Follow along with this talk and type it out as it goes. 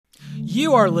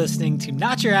You are listening to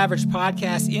Not Your Average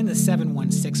Podcast in the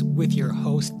 716 with your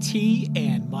host T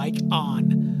and Mike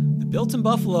on the Built in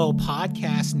Buffalo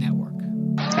Podcast Network.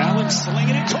 Allen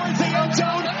slinging it towards the end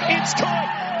zone. It's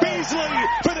caught. Beasley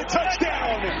for the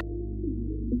touchdown.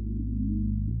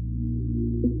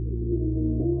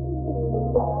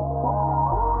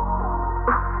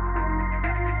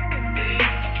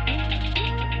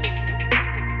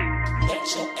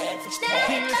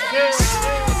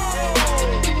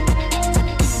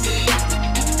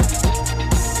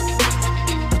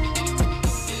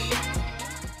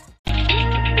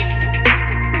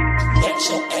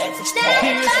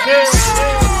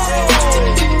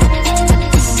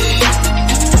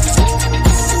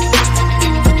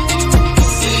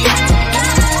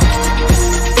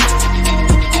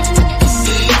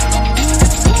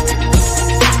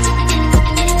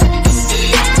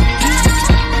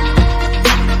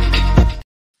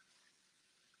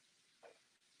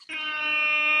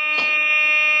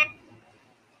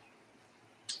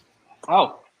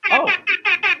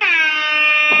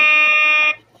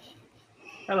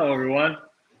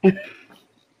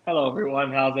 Hello,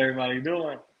 everyone. How's everybody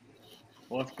doing?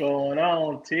 What's going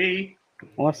on, T?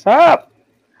 What's up?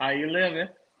 How you living?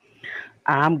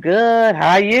 I'm good.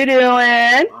 How you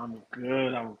doing? I'm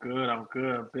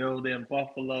good. Built in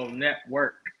Buffalo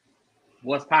Network.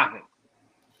 What's poppin'?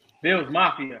 Bills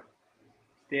Mafia.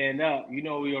 Stand up. You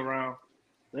know we around.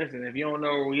 Listen, if you don't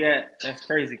know where we at, that's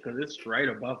crazy because it's right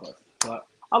above us. But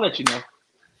I'll let you know.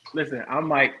 Listen, I'm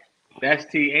Mike. That's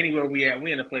T. Anywhere we at,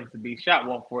 we in a place to be. Shot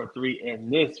 143, and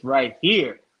this right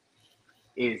here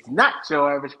is Not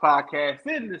Your Average Podcast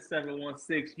in the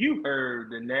 716. You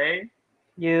heard the name.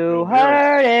 You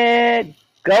heard it.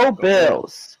 Go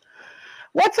Bills.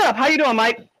 What's up? How you doing,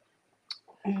 Mike?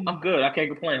 I'm good. I can't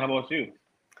complain. How about you?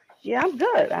 Yeah, I'm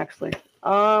good, actually.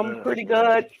 Pretty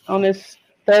good on this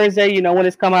Thursday. You know, when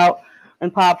it's come out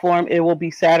in pop form, it will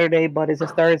be Saturday, but it's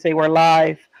this Thursday. We're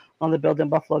live on the Built in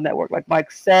Buffalo Network, like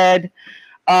Mike said.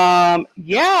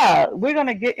 Yeah, we're going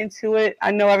to get into it.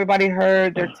 I know everybody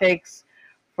heard their takes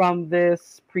from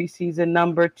this preseason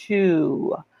number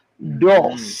 2,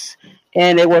 DOS,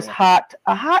 and it was a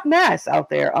hot mess out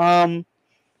there.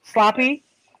 Sloppy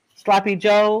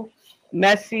Joe,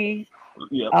 messy.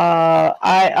 Yep.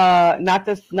 Not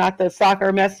the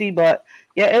soccer messy, but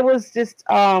yeah, it was just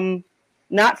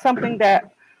not something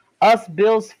that us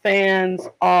Bills fans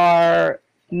are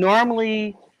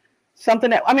normally something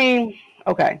that,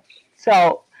 okay.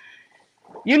 So,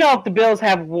 you know, if the Bills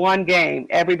have one game,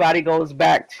 everybody goes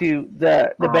back to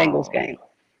the Bengals game.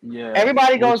 Yeah.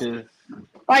 Everybody goes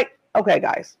like, okay,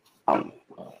 guys,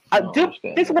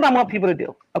 this is what I want people to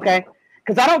do, okay?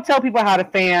 Because I don't tell people how to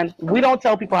fan. We don't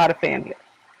tell people how to fan here.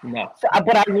 No. So,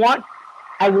 but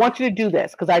I want you to do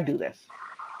this because I do this.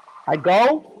 I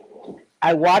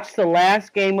watch the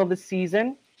last game of the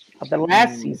season,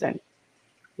 season.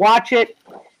 Watch it,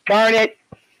 burn it,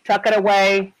 tuck it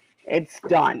away. It's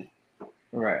done.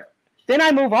 Right. Then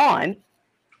I move on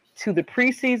to the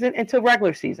preseason and to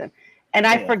regular season. And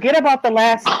I forget about the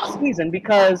last season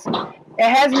because it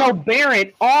has no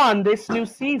bearing on this new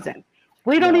season.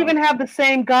 We don't even have the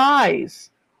same guys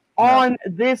on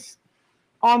this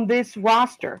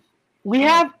roster. We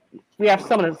have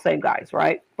some of the same guys,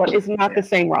 right? But it's not the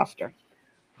same roster.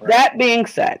 Right. That being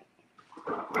said,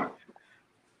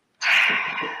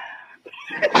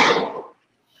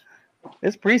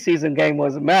 this preseason game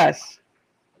was a mess.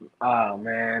 Oh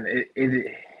man,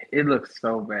 it looks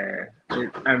so bad.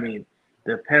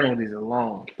 The penalties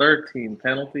alone, 13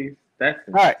 penalties. That's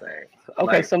insane. All right.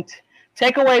 Okay, some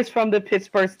takeaways from the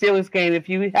Pittsburgh Steelers game. If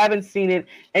you haven't seen it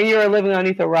and you're living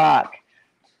underneath a rock,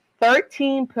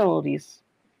 13 penalties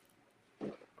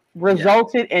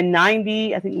resulted in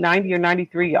 90 or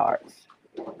 93 yards.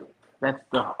 That's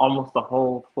almost the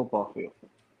whole football field.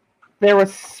 There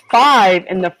was 5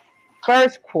 in the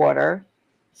first quarter,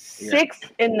 6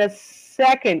 in the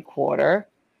second quarter,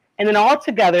 and then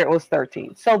altogether it was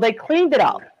 13. So they cleaned it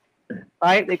up,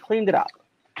 right? They cleaned it up.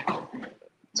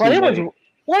 But it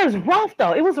was rough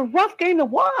though. It was a rough game to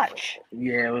watch.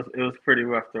 Yeah, it was pretty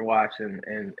rough to watch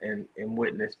and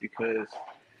witness because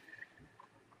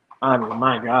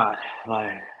my God,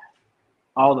 like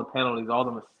all the penalties, all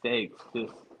the mistakes, the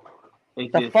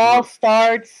false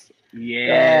starts.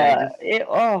 Yeah.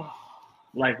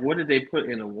 Like, what did they put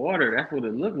in the water? That's what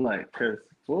it looked like. Because,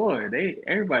 boy,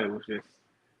 everybody was just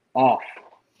off,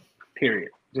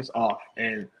 period. Just off.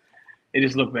 And it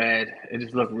just looked bad. It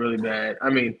just looked really bad.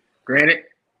 Granted,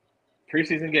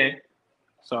 preseason game.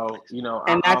 So,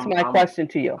 And that's my question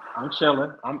to you. I'm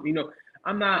chilling.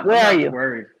 I'm not Where are you?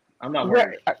 worried. I'm not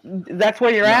worried. That's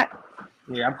where you're at?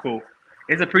 Yeah, I'm cool.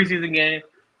 It's a preseason game.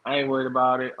 I ain't worried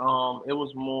about it. It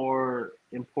was more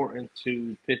important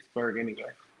to Pittsburgh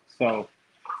anyway. So,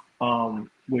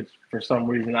 which for some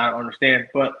reason I don't understand.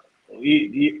 But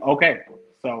okay,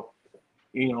 so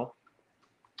you know,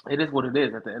 it is what it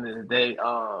is. At the end of the day,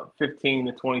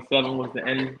 15-27 was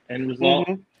the end result.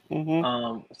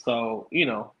 So you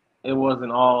know, it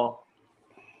wasn't all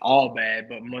bad,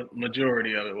 but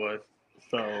majority of it was.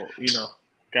 So you know,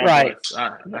 God Right.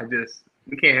 bless. I just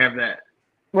we can't have that.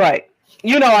 Right.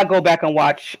 You know, I go back and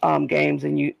watch games,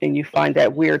 and you find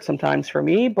that weird sometimes for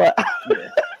me, but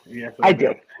Yes, I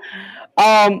do.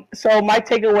 So my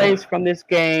takeaways from this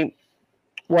game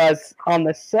was on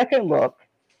the second look,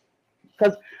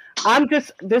 because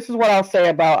this is what I'll say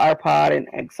about our pod, and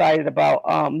excited about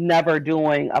never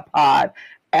doing a pod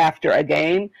after a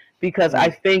game, because I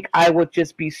think I would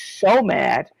just be so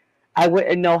mad. I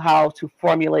wouldn't know how to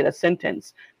formulate a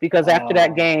sentence, because after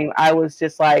that game, I was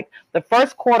just like, the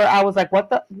first quarter, I was like,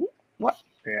 what?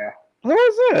 Yeah. Who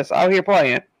is this out here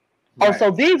playing? Right. Oh,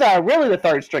 so these are really the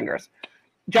third stringers.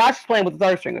 Josh is playing with the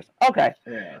third stringers. Okay.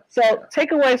 Yeah. So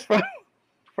takeaways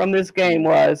from this game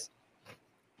was,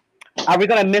 are we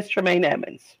going to miss Tremaine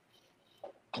Edmonds?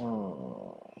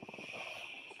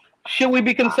 Should we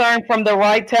be concerned from the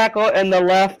right tackle and the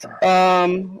left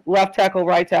tackle,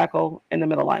 right tackle, in the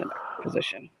middle linebacker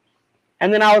position?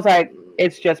 And then I was like,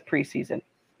 it's just preseason.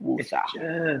 It's just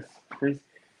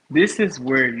this is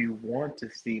where you want to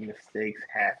see mistakes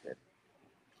happen,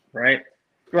 right?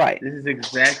 Right. This is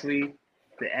exactly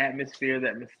the atmosphere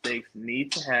that mistakes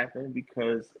need to happen,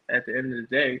 because at the end of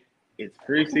the day, it's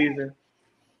preseason.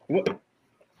 What?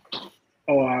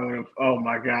 Oh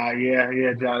my God.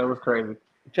 Yeah, John, it was crazy.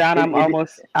 John,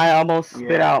 I almost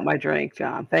spit out my drink,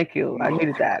 John. Thank you. I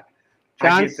needed that.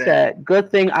 John said,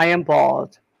 good thing I am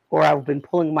bald, or I've been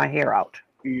pulling my hair out.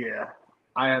 Yeah.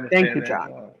 I understand. Thank you,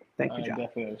 John. Thank you, John. I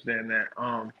definitely understand that.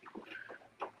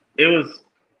 It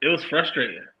was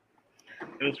frustrating.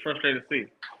 It was frustrating to see.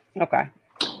 Okay.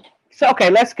 So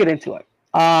let's get into it.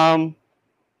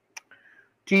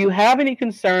 Do you have any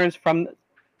concerns from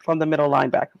the middle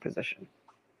linebacker position?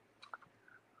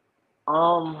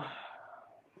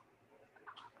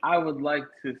 I would like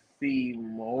to see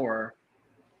more.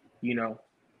 You know,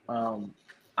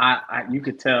 you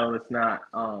could tell it's not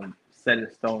set in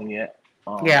stone yet.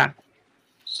 Yeah.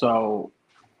 So,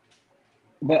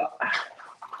 but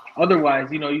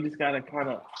otherwise, you know, you just gotta kind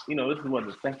of, you know, this is what,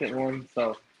 the second one,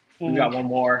 so we got one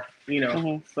more. You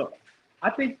know, so I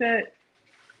think that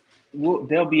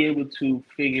they'll be able to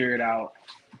figure it out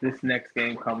this next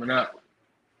game coming up.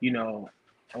 You know,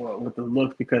 with the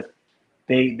looks, because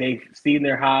they've seen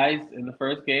their highs in the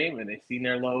first game and they've seen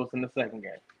their lows in the second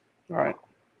game. Right.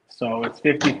 So it's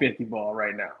 50-50 ball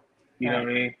right now. You know what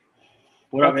I mean?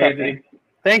 What up, Anthony?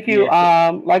 Thank you.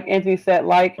 Like Anthony said,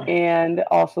 like and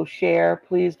also share,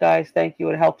 please, guys. Thank you.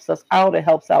 It helps us out. It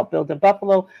helps out Building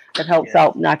Buffalo. It helps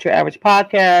out Not Your Average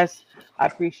Podcast. I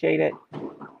appreciate it.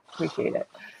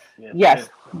 Yes,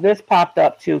 this popped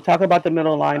up too. Talk about the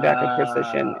middle linebacker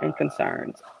position and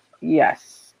concerns.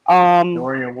 Yes.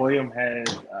 Dorian Williams has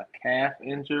a calf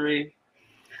injury.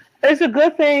 It's a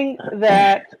good thing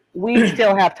that we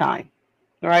still have time,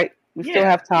 right? We still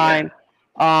have time.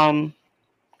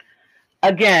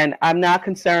 Again, I'm not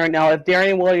concerned. Now, if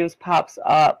Dorian Williams pops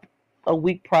up a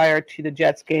week prior to the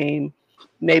Jets game,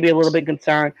 maybe a little bit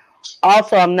concerned.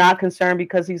 Also, I'm not concerned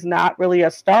because he's not really a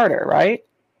starter, right?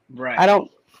 Right. I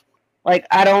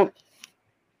don't.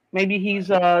 Maybe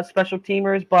he's a special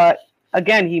teamers, but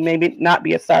again, he may not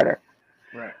be a starter.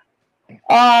 Right.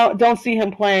 Don't see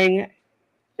him playing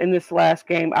in this last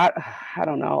game. I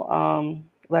don't know.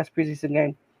 Last preseason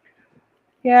game.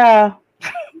 Yeah.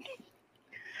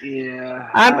 Yeah.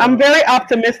 I'm very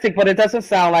optimistic, but it doesn't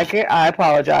sound like it. I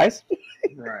apologize.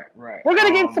 Right. We're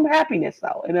gonna get some happiness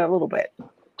though in a little bit.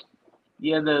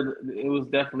 Yeah, it was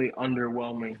definitely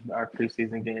underwhelming, our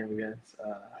preseason game against.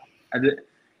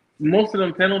 Most of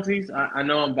them penalties. I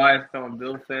know I'm biased, I'm a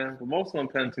Bills fan, but most of them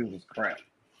penalties was crap.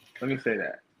 Let me say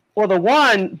that. Well, the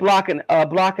one blocking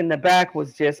the back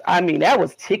was just, I mean, that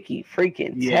was ticky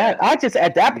freaking. Yeah. I just,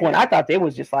 at that point, I thought they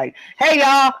was just like, hey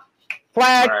y'all,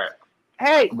 flag. Right.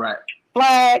 Hey, right,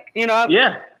 flag. You know.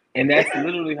 Yeah, and that's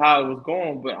literally how it was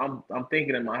going. But I'm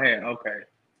thinking in my head, okay,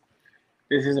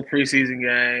 this is a preseason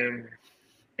game,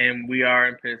 and we are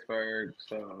in Pittsburgh,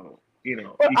 so you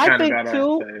know, well, you kind of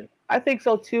gotta say. I think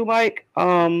so too, Mike.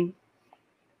 The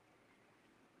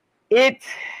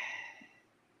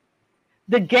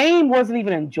game wasn't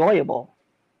even enjoyable.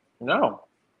 No.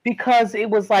 because it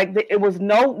was like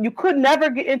you could never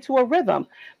get into a rhythm.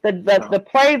 The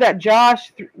play that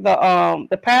Josh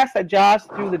the pass that Josh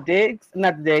threw to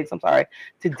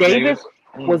Davis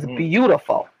was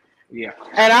beautiful. Yeah.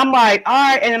 And I'm like, all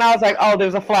right, and then I was like, oh,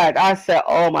 there's a flag. I said,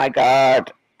 oh my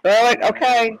God. They're like,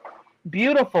 okay,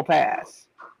 beautiful pass.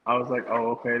 I was like,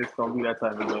 oh, okay, this is gonna be that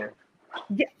type of game.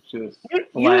 Yeah. Just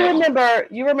You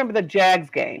remember the Jags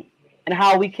game and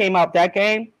how we came out that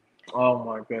game? Oh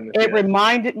my goodness. It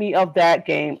reminded me of that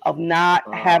game of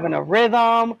not having a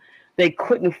rhythm. They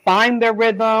couldn't find their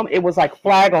rhythm. It was like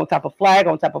flag on top of flag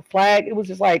on top of flag. It was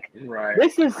just like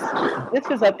this was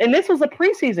a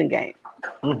preseason game.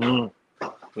 Mm-hmm.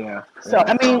 Yeah. So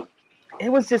I mean, it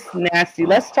was just nasty.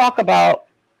 Let's talk about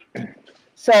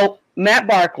Matt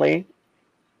Barkley.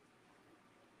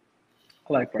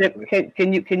 I like Barkley.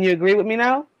 Can you agree with me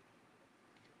now?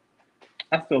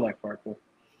 I still like Barkley.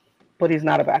 But he's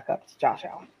not a backup. It's Josh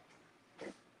Allen.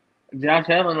 Josh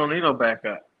Allen don't need no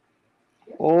backup.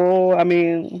 Oh, I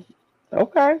mean,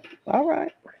 okay, all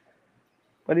right.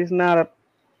 But he's not a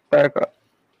backup.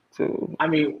 I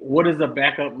mean, what does a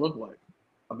backup look like?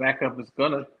 A backup is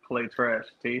gonna play trash,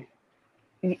 T.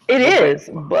 It is,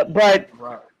 but right.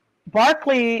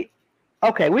 Barkley.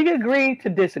 Okay, we can agree to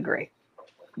disagree.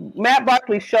 Matt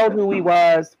Barkley showed who he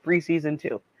was preseason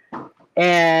 2,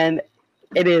 and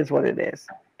it is what it is.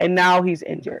 And now he's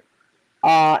injured,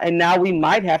 and now we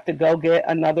might have to go get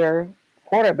another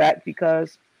quarterback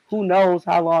because who knows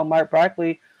how long Matt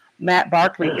Barkley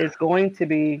is going to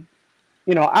be,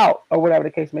 out or whatever the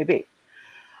case may be.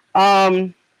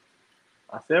 I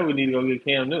said we need to go get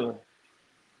Cam Newton.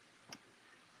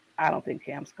 I don't think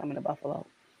Cam's coming to Buffalo,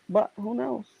 but who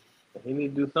knows? He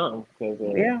need to do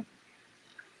something. Yeah.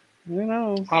 Who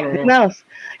knows? I don't know. Who knows?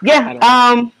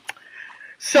 Yeah.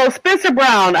 So Spencer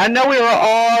Brown, I know we were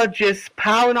all just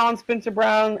piling on Spencer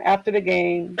Brown after the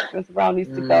game. Spencer Brown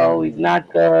needs to go. He's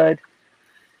not good.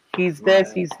 He's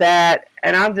this, he's that.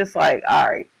 And I'm just like, all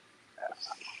right.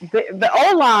 The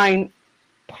O-line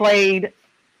played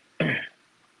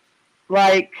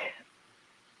like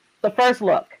the first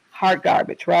look, hot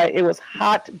garbage, right? It was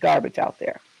hot garbage out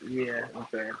there. Yeah,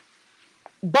 okay.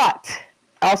 But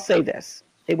I'll say this.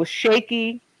 It was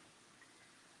shaky.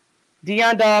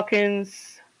 Deion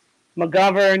Dawkins,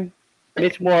 McGovern,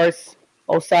 Mitch Morse,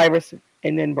 Osiris,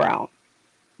 and then Brown.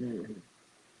 Mm-hmm.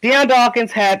 Deion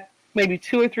Dawkins had maybe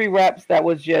 2 or 3 reps that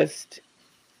was just,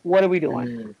 what are we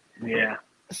doing? Yeah.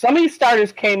 Some of these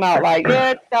starters came out like,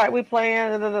 we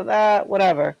playing,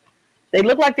 whatever. They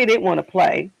looked like they didn't want to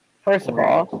play, first of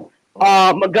all.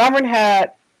 McGovern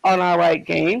had an all right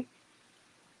game.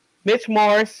 Mitch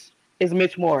Morse is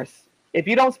Mitch Morse. If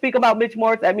you don't speak about Mitch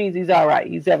Morse, that means he's all right.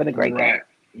 He's having a great game.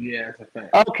 Yeah, that's a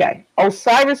fact. Okay.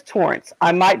 Osiris Torrance.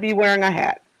 I might be wearing a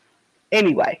hat.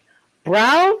 Anyway,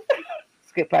 Brown.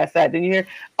 Skip past that. Didn't you hear?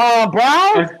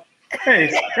 Brown.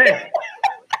 Hey.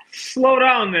 Slow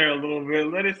down there a little bit.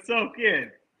 Let it soak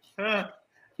in. Huh?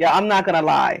 Yeah, I'm not gonna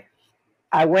lie.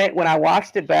 When I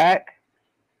watched it back,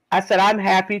 I said I'm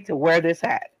happy to wear this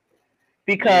hat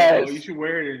because you should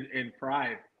wear it in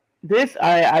pride. This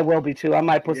I will be too. I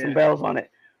might put some bells on it.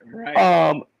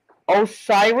 Right.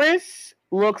 Osiris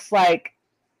looks like,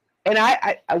 and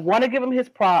I want to give him his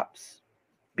props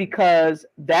because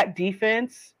that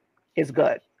defense is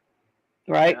good,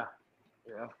 right?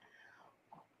 Yeah.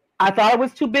 I thought it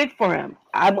was too big for him.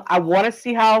 I want to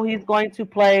see how he's going to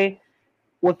play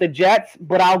with the Jets,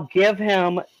 but I'll give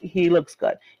him. He looks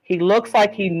good. He looks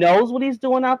like he knows what he's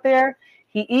doing out there.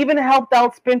 He even helped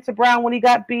out Spencer Brown when he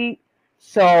got beat.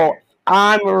 So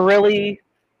I'm really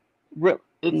what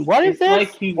is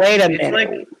this? Like Wait a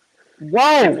minute.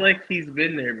 Whoa. It's like he's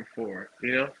been there before,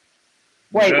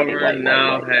 Wait.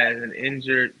 Now has an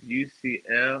injured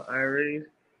UCL, I read.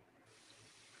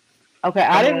 Okay,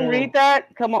 I didn't read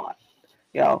that. Come on.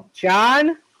 Yo,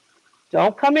 John,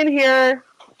 don't come in here.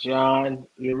 John,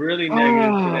 you're really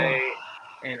negative today,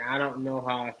 and I don't know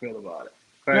how I feel about it.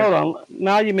 Okay? Hold on.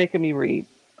 Now you're making me read.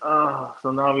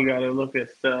 So now we got to look at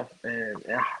stuff, and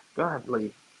God,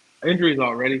 please. Injuries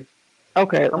already.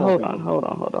 Okay, hold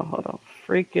on.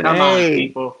 Freaking Come on,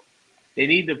 people. They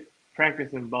need to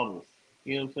practice in bubbles.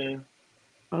 You know what I'm saying?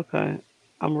 Okay,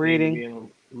 I'm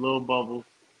reading. Little bubbles.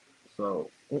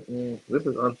 So, this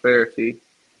is unfair, T.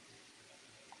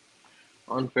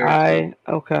 Unfair. I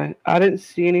didn't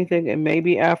see anything, and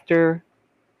maybe after.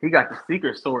 He got the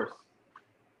secret source.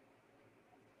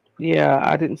 Yeah,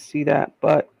 I didn't see that,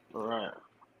 but all right.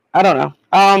 I don't know.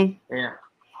 Yeah.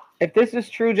 If this is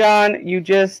true, John, you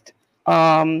just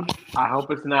I hope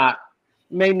it's not.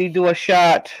 Made me do a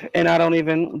shot, and I don't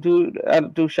even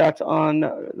do shots on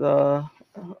the.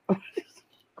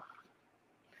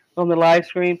 on the live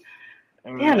stream.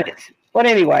 Damn it. But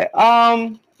anyway,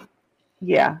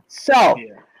 yeah. So,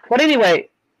 Yeah. but anyway,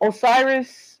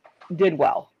 Osiris did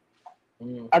well.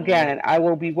 Mhm. Again, I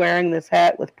will be wearing this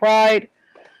hat with pride.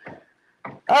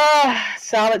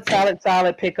 Solid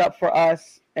pickup for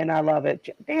us, and I love it.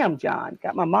 Damn, John,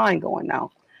 got my mind going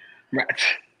now. Right.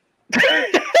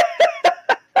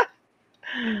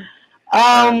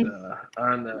 Um,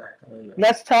 I know.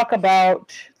 let's talk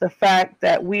about the fact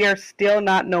that we are still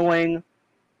not knowing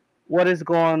what is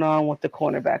going on with the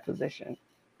cornerback position.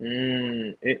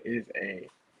 It is a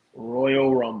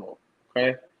Royal Rumble,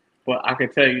 okay? But I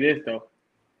can tell you this though,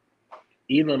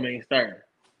 Elam ain't starting.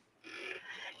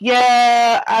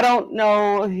 Yeah, I don't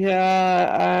know.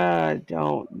 Yeah, I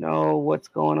don't know what's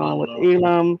going on with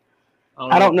Elam.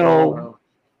 I don't know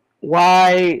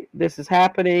why this is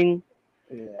happening.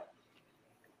 Yeah.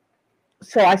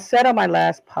 So I said on my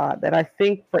last pod that I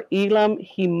think for Elam,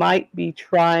 he might be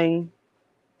trying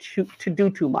to do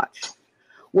too much.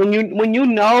 When you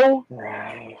know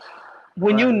Right.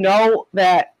 when you know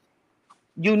that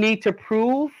you need to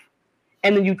prove,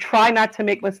 and then you try not to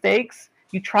make mistakes,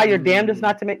 you try your damnedest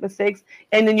not to make mistakes,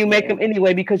 and then you make them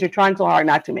anyway because you're trying so hard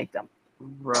not to make them.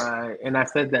 Right. And I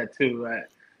said that too.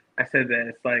 I said that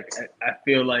it's like I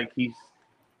feel like he's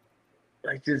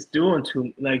like just doing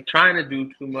trying to do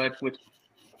too much, which,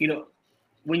 you know,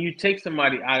 when you take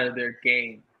somebody out of their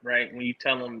game, right? When you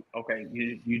tell them, okay,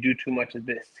 you do too much of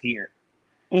this here,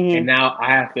 and now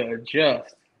I have to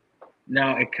adjust.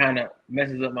 Now it kind of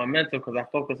messes up my mental because I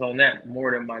focus on that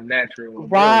more than my natural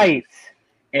right.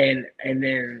 And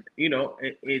then, you know,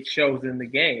 it shows in the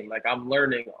game. Like I'm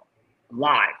learning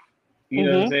live. You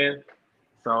know what I'm saying?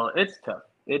 So it's tough.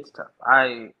 It's tough.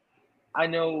 I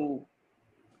know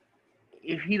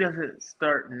if he doesn't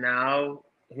start now,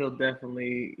 he'll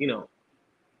definitely, you know,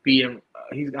 be in.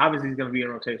 He's going to be in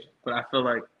rotation. But I feel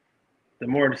like the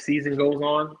more the season goes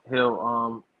on,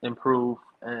 he'll improve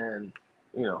and,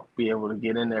 you know, be able to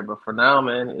get in there. But for now,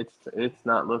 man, it's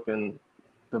not looking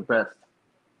the best.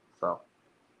 So.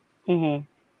 I'm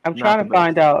trying to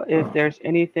find out if there's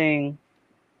anything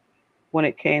when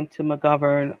it came to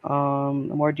McGovern.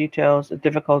 More details. It's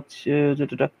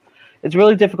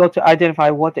really difficult to identify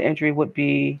what the injury would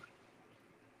be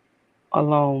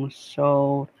alone.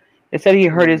 So they said he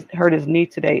hurt his knee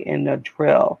today in the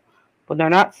drill, but they're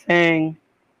not saying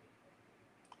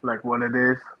like what it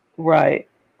is. Right.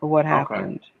 What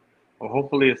happened? Okay. Well,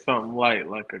 hopefully it's something light,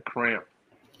 like a cramp.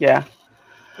 Yeah.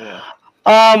 Yeah.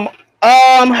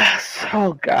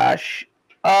 Oh gosh.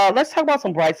 Let's talk about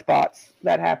some bright spots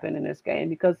that happened in this game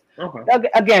because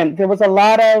again, there was a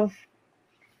lot of,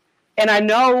 and I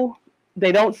know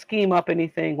they don't scheme up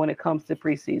anything when it comes to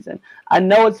preseason. I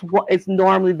know it's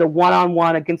normally the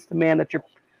one-on-one against the man that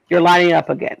you're lining up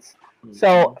against.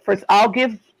 So first, I'll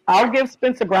give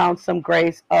Spencer Brown some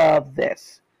grace of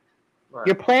this. Right.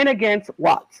 You're playing against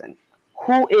Watson,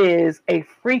 who is a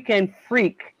freaking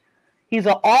freak. He's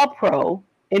an all-pro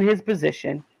in his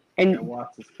position, and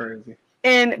Watson's crazy.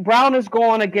 And Brown is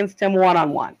going against him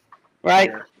one-on-one, right?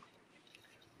 Yeah.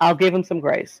 I'll give him some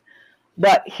grace,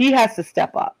 but he has to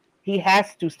step up. He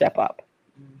has to step up.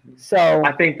 So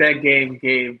I think that game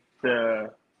gave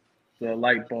the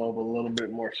light bulb a little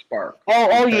bit more spark.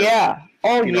 Oh yeah.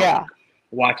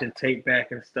 Watching tape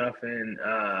back and stuff, and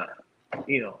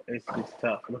you know, it's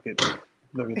tough. Look at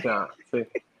John. See,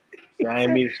 I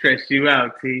didn't mean to stretch you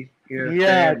out, T. You know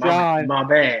yeah, John. My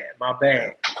bad.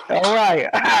 All right.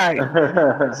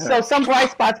 So some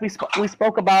bright spots we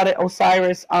spoke about it.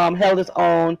 Osiris held his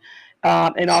own,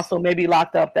 and also maybe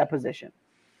locked up that position.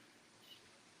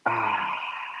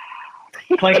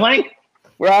 Clank.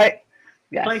 Right.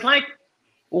 Yes. Clank.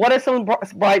 What are some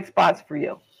bright spots for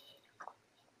you?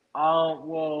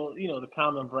 Well, you know, the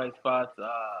common bright spots.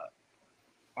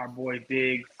 Our boy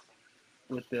Diggs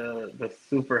with the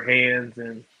super hands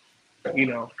and, you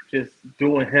know, just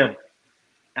doing him.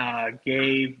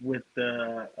 Gabe with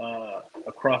the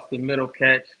across the middle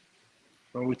catch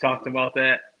when we talked about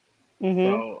that.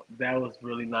 So that was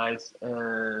really nice.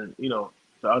 And, you know,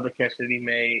 the other catch that he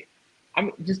made. I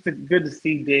mean, just good to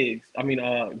see Diggs. I mean,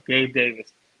 Gabe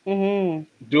Davis doing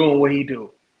what he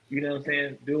do. You know what I'm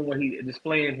saying? Doing what he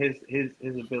displaying his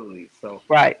abilities. So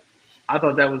right. I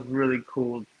thought that was really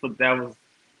cool. But that was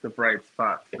the bright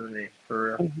spot for me,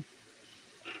 for real.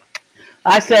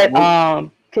 I said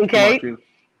Kincaid.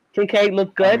 Kincaid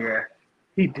looked good. Yeah,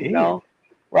 he did. You know,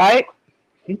 right?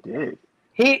 He did.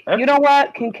 You know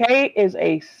what? Kincaid is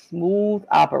a smooth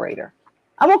operator.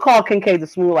 I'm gonna call Kincaid the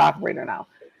smooth operator now,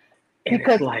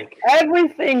 because like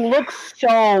everything looks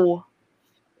so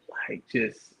like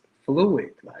just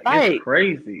fluid. Like right. It's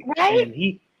crazy. Right? And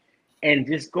he and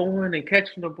just going and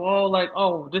catching the ball like,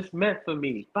 oh, this meant for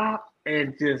me, bop,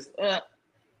 and just,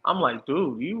 I'm like,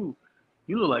 dude, you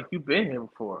look like you've been here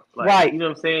before. Like, Right. you know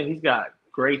what I'm saying? He's got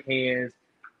great hands.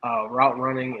 Route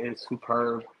running is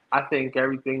superb. I think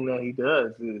everything that he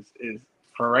does is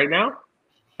for right now.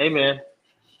 Hey man,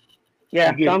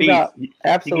 Yeah, you get thumbs these. up. You get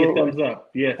Absolutely. thumbs up.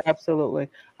 Yes. Absolutely.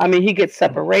 I mean, he gets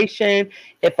separation.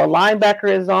 If a linebacker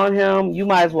is on him, you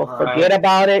might as well forget Right.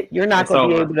 about it. You're not It's going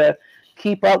to be over. able to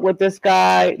keep up with this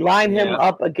guy. Line him Yeah.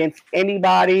 up against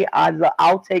anybody.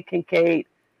 I'll take Kincaid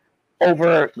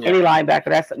over Yeah. any linebacker.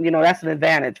 That's an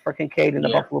advantage for Kincaid and the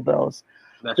Yeah. Buffalo Bills.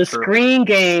 That's The true. screen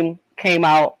game came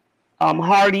out.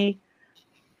 Hardy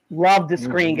loved the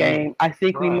screen Mhm. game. I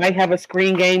think we Right. might have a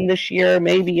screen game this year.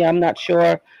 Maybe, I'm not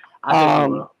sure. I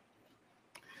think we will.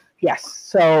 Yes.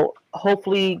 So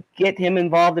hopefully get him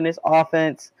involved in this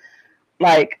offense.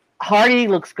 Like Hardy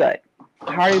looks good.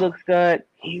 Hardy looks good.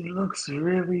 He looks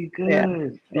really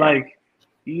good. Yeah. Like,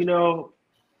 you know,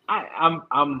 I'm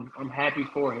happy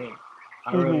for him.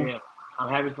 I really am. I'm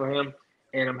happy for him,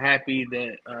 and I'm happy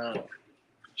that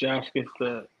Josh gets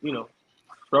to,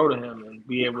 throw to him and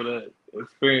be able to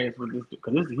experience with this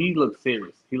because he looks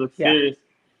serious. He looks serious.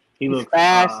 He He's looks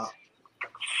fast.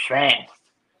 fast.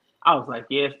 I was like,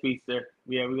 yeah, Speedster.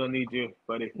 Yeah, we're gonna need you,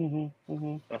 buddy.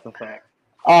 That's a fact.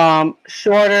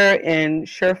 Shorter and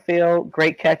Sherfield,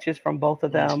 great catches from both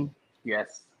of them.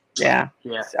 Yes. Yeah.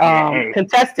 Yes.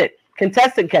 Contested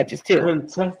catches too.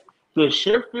 The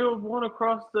Sherfield one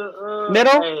across the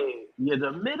middle.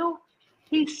 The middle.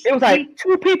 It was like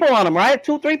 2 people on him, right?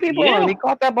 2, 3 people on him. He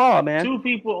caught that ball, man. 2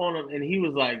 people on him, and he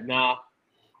was like, "Nah,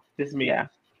 this is me." Yeah.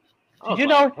 Did you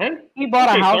know he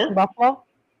bought a house in Buffalo?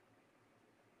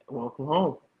 Welcome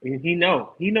home. He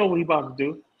know what he about to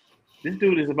do. This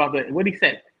dude is about to. What he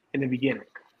said in the beginning.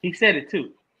 He said it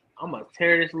too. I'm gonna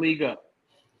tear this league up,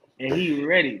 and he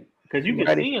ready because you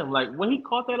can see him. Like when he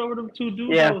caught that over them 2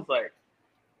 dudes, I was like,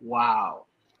 "Wow."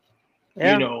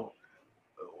 Yeah. You know,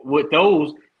 with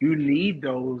those, you need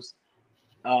those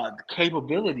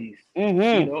capabilities. You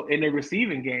know, in the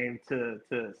receiving game to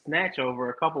snatch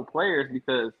over a couple players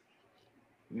because.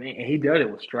 Man, he did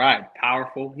it with stride,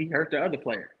 powerful. He hurt the other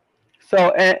player.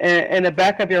 So, in the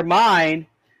back of your mind,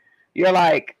 you're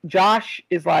like, Josh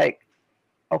is like,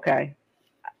 okay,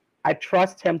 I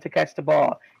trust him to catch the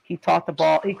ball. He caught the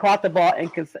ball in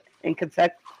consent.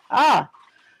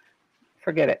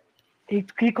 Forget it.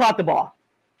 He caught the ball.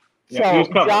 Yeah,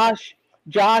 so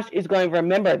Josh is going to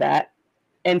remember that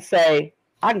and say,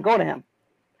 I can go to him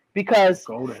because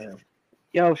Sherfield.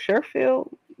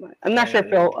 I'm not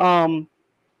Sherfield.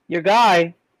 Your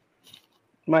guy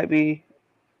might be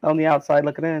on the outside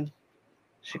looking in.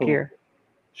 Shakir.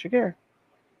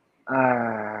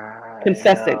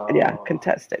 Contested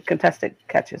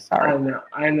catches. Sorry.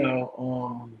 I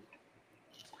know.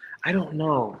 I don't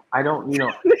know.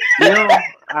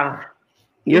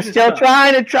 You're still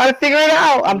trying to figure it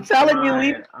out. I'm telling you,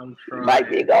 you might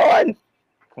be going.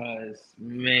 Cause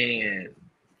man,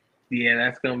 yeah,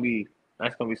 that's gonna be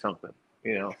something.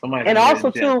 Somebody. And also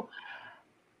too.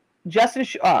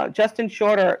 Justin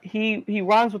Shorter, he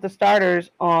runs with the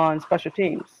starters on special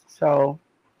teams. So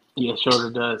yeah, Shorter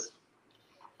does.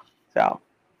 So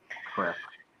correct.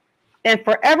 And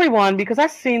for everyone, because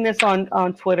I've seen this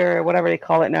on Twitter or whatever they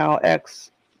call it now, X,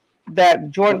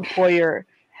 that Jordan Poyer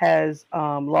has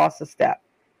lost a step.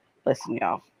 Listen,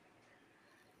 y'all.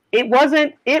 It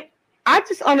wasn't it. I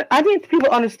think people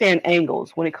understand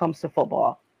angles when it comes to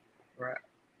football. Right.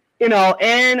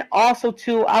 And also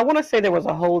too, I want to say there was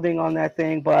a holding on that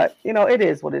thing, but it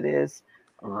is what it is.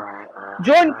 Right.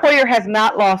 Jordan Poyer has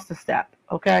not lost a step.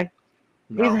 Okay,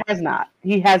 no.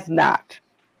 He has not.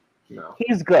 No,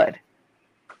 he's good.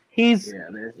 He's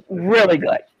really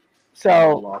good.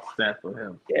 So lost step with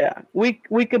him. Yeah, we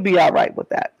could be all right with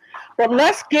that. But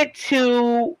let's get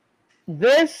to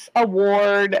this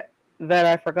award that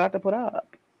I forgot to put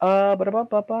up. Do I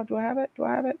have it?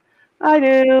 I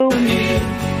do.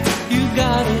 You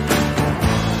got it.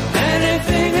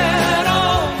 Anything at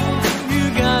all, you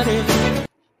got it.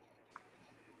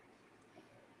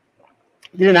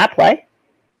 Did it not play?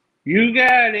 You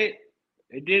got it.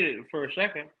 It did it for a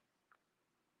second.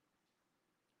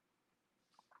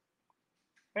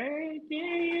 Hey,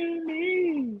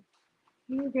 you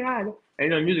got it. Ain't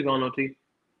no music on, no T.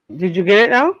 Did you get it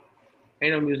now?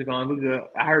 Ain't no music on. We good.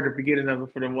 I heard the beginning of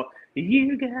it for them.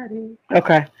 You got it.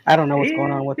 Okay. I don't know what's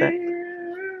going on with it.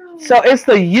 So it's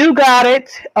the You Got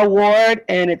It award,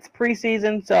 and it's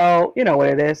preseason, so you know what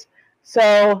it is.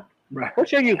 So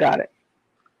what's your You Got It?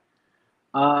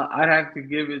 I'd have to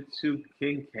give it to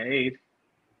Kincaid.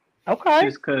 Okay.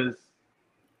 Just because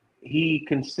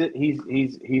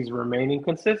he's remaining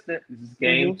consistent. This is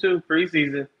game 2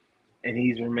 preseason, and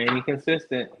he's remaining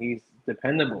consistent. He's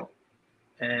dependable,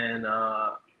 and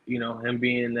him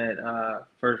being that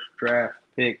first draft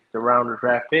pick, the rounder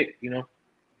draft pick,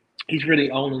 he's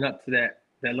really owning up to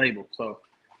that label. So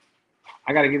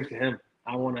I got to give it to him.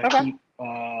 I want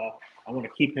to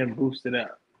keep him boosted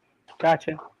up.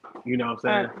 Gotcha. You know what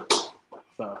I'm saying?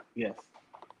 So yes.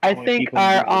 I think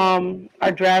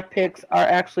our draft picks are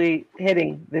actually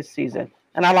hitting this season,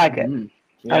 and I like it.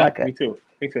 Yeah, I like it.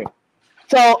 Me too.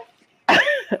 So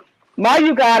my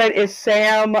you got it is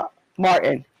Sam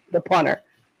Martin, the punter,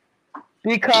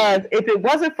 because if it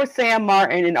wasn't for Sam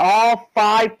Martin and all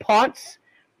 5 punts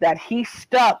that he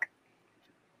stuck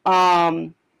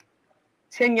 10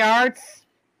 yards.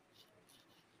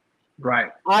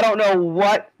 Right. I don't know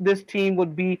what this team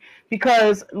would be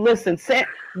because, listen,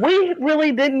 we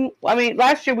really didn't. I mean,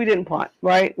 last year we didn't punt,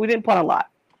 right? We didn't punt a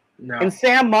lot. No. And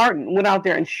Sam Martin went out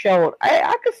there and showed,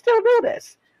 I could still do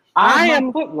this. My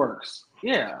foot works.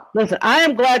 Yeah. Listen, I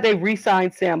am glad they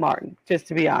re-signed Sam Martin, just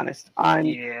to be honest.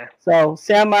 Yeah. So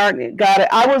Sam Martin got it.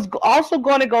 I was also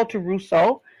going to go to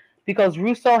Russo because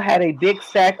Russo had a big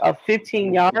sack of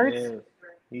 15 yards.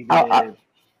 He did.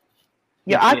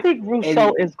 I think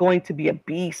Russo is going to be a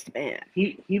beast, man.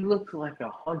 He looks like a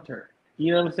hunter.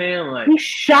 You know what I'm saying? Like he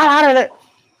shot out of it.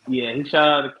 Yeah, he shot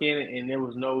out of the cannon, and there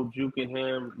was no juking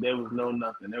him. There was no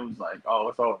nothing. It was like, oh,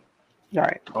 it's over. All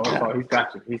right. Oh, it's over. He's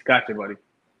got you. He's got you, buddy.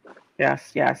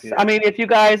 Yes. Yeah. I mean, if you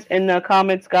guys in the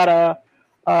comments got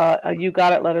you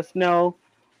got it, let us know.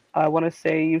 I want to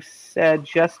say you said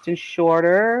Justin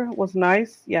Shorter was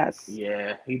nice. Yes.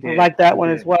 Yeah, he did. I like that one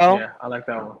as well. Yeah, I like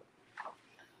that one.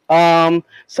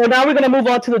 So now we're going to move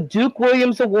on to the Duke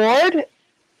Williams Award.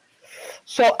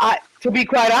 So to be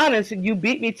quite honest, you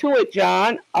beat me to it,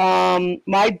 John.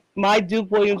 My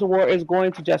Duke Williams Award is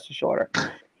going to Justin Shorter.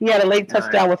 He had a late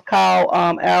touchdown with Kyle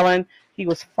Allen. He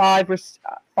was 5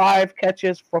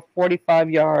 catches for 45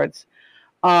 yards.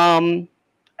 And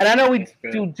I know we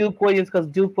do Duke Williams because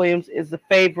Duke Williams is the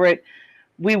favorite.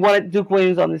 We wanted Duke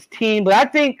Williams on this team, but I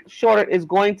think Shorter is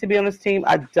going to be on this team.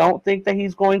 I don't think that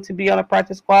he's going to be on a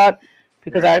practice squad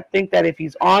because I think that if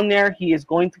he's on there, he is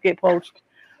going to get poached.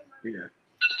 Yeah.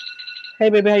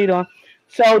 Hey, baby, how you doing?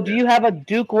 So, do you have a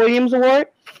Duke Williams Award?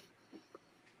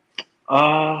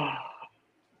 Let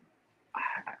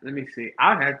me see.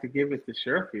 I had to give it to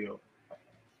Sherfield.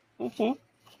 Mm-hmm.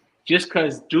 Just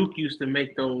because Duke used to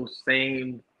make those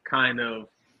same kind of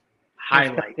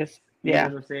highlights. You know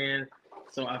what I'm saying?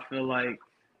 So I feel like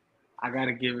I got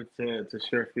to give it to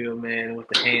Sherfield, man, with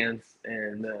the hands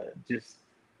and just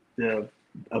the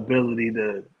ability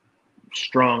to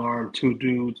strong arm 2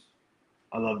 dudes.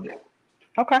 I loved it.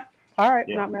 Okay. All right.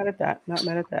 Yeah. Not mad at that.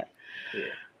 Yeah.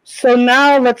 So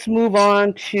now let's move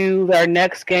on to our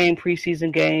next game,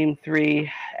 preseason game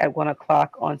 3 at 1:00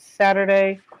 on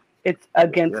Saturday. It's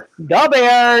against the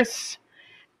Bears.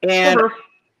 And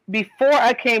before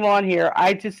I came on here,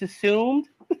 I just assumed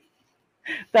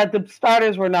that the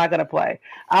starters were not going to play.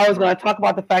 I was going to talk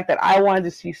about the fact that I wanted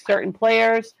to see certain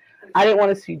players. I didn't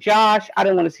want to see Josh. I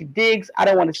didn't want to see Diggs. I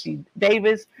didn't want to see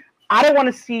Davis. I didn't want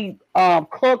to see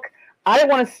Cook. I didn't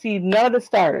want to see none of the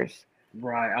starters.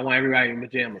 Right. I want everybody in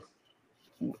pajamas.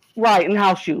 Right, and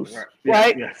house shoes.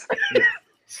 Right? Yes.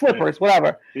 Slippers,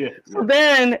 whatever. Yeah. So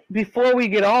then, before we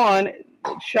get on,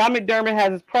 Sean McDermott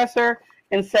has his presser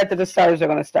and said that the starters are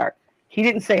going to start. He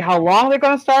didn't say how long they're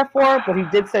going to start for, but he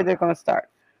did say they're going to start.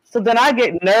 So then I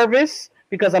get nervous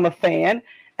because I'm a fan,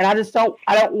 and I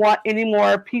don't want any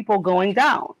more people going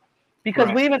down. Because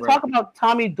we even talk about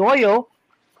Tommy Doyle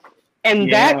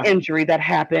and that injury that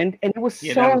happened, and it was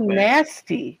so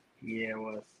nasty. Yeah, it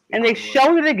was. And they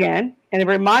showed it again, and it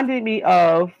reminded me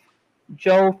of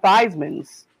Joe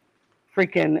Theismann's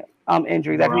freaking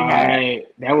injury that he had.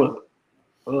 That was,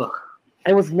 ugh.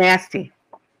 It was nasty.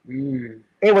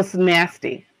 It was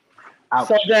nasty. Ouch.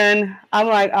 So then I'm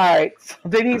like, all right. So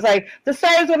then he's like, the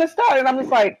starter's going to start. And I'm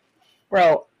just like,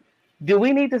 bro, do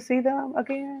we need to see them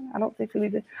again? I don't think we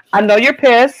need to. I know you're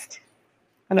pissed.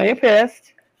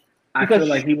 I feel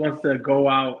like he wants to go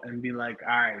out and be like, all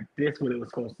right, this is what it was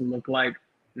supposed to look like.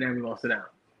 Now we're going to sit down.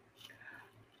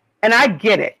 And I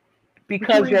get it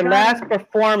because your last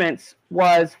performance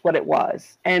was what it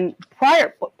was. And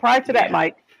prior to that,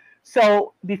 Mike,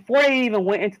 so before they even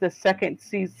went into the second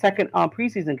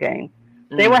preseason game,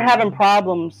 they were having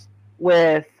problems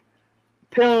with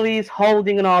penalties,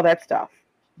 holding, and all that stuff.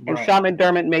 And Sean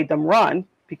McDermott made them run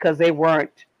because they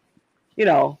weren't,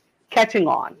 catching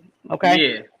on. Okay?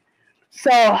 Yeah.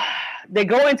 So they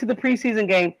go into the preseason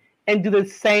game and do the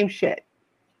same shit.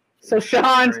 So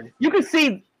Sean, you can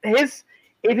see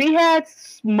If he had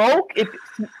smoke, if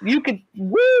you could,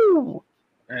 woo,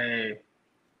 Hey,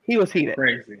 he was heated,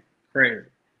 crazy.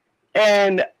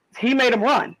 and he made him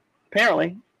run.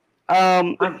 Apparently, I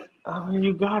mean,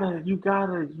 you gotta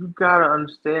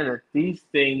understand that these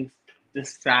things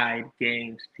decide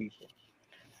games, people.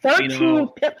 13.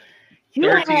 You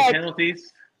 13 had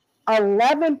penalties.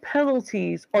 11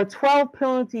 penalties or 12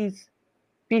 penalties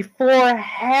before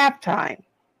halftime.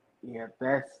 Yeah,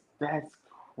 that's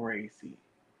crazy.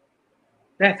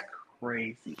 That's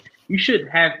crazy. You should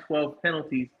have 12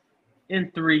 penalties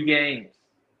in 3 games.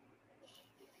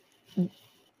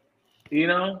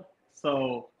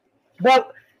 So.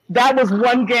 But that was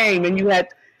one game, and you had.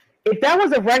 If that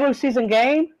was a regular season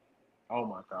game. Oh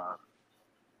my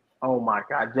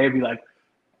God. They'd be like,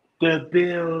 the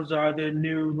Bills are the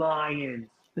new Lions.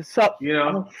 So,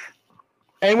 and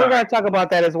we're going to talk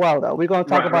about that as well, though. We're going to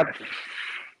talk about,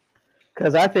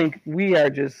 because I think we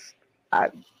are just,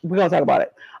 we're going to talk about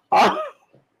it.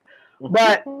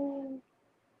 But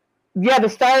yeah, the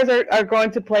Stars are going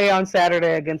to play on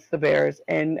Saturday against the Bears.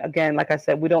 And again, like I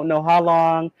said, we don't know how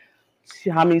long,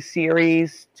 how many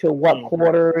series, to what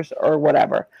quarters or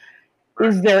whatever.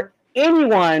 Is there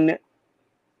anyone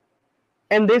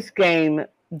in this game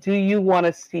do you want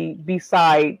to see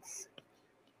besides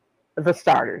the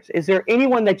starters? Is there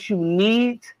anyone that you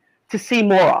need to see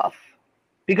more of?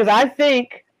 Because I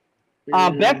think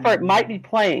Benford might be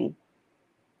playing.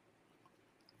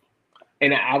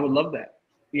 And I would love that,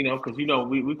 because, we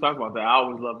talked about that. I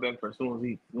always love Benford as soon as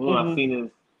I've seen his,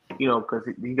 because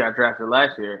he got drafted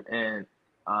last year, and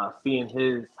seeing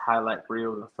his highlight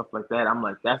reels and stuff like that, I'm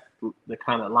like, that's the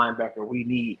kind of linebacker we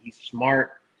need. He's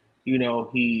smart.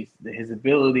 His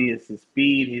ability is his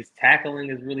speed. His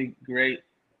tackling is really great.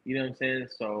 You know what I'm saying?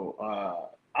 So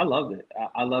I loved it.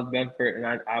 I love Benford, and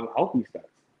I hope he starts.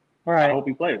 Right. I hope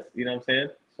he plays. You know what I'm saying?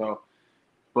 So,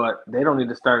 but they don't need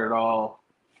to start at all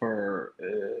for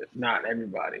not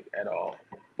everybody at all.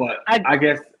 But I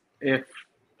guess if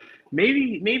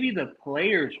maybe the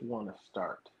players want to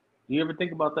start. Do you ever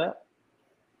think about that?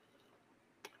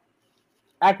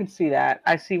 I can see that.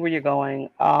 I see where you're going.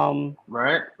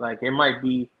 Right? Like it might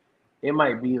be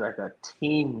like a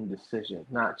team decision,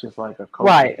 not just like a coach.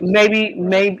 Right.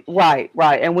 Maybe right.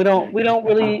 And we don't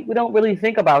really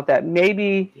think about that.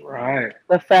 Maybe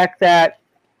the fact that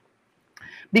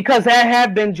because there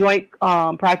have been joint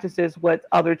practices with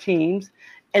other teams,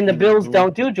 and the Bills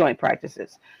don't do joint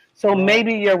practices. So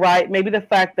maybe you're right. Maybe the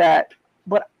fact that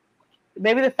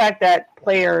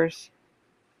players.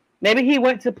 Maybe he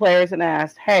went to players and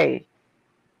asked, "Hey,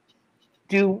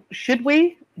 do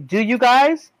you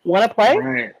guys want to play?"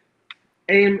 Right.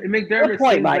 And McDermott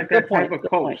seems like that type of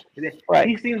coach. Right.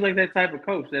 He seems like that type of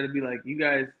coach that'd be like, you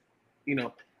guys,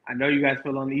 I know you guys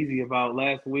feel uneasy about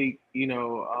last week. You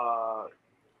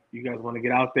guys want to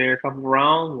get out there a couple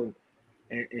rounds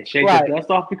and shake the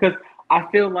dust off, because I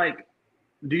feel like,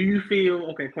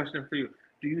 question for you.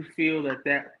 Do you feel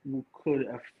that could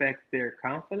affect their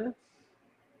confidence?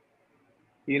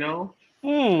 The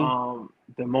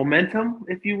momentum,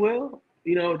 if you will,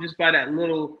 just by that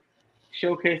little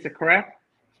showcase of crap.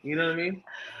 You know what I mean?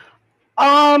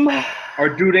 Or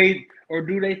do they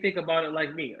think about it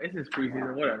like me? This is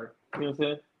preseason, whatever. You know what I'm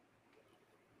saying?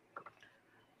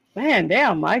 Man,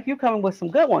 damn, Mike, you coming with some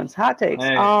good ones, hot takes.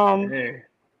 Hey.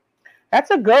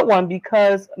 That's a good one,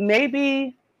 because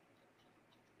maybe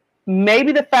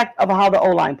the fact of how the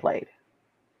O-line played.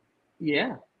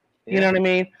 Yeah. You know what I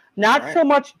mean? Not so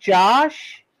much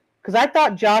Josh, because I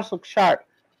thought Josh looked sharp,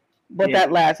 but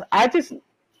that last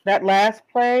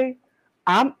play,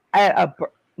 I'm at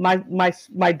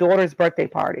my daughter's birthday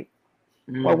party.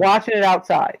 We're watching it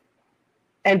outside,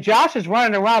 and Josh is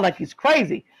running around like he's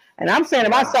crazy, and I'm saying to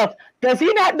myself, does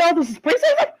he not know this is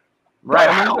preseason? Right.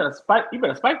 I mean, you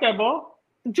better spike that ball.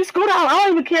 Just go down. I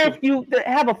don't even care if you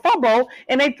have a fumble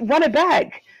and they run it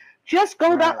back. Just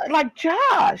go down like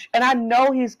Josh. And I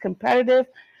know he's competitive.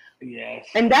 Yes.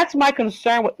 And that's my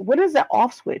concern. What is the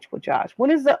off switch with Josh?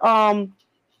 What is the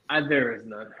there is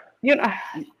none. You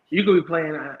could be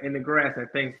playing in the grass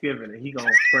at Thanksgiving and he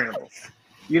gonna scramble.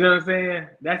 You know what I'm saying?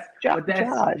 That's Josh.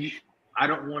 I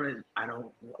don't,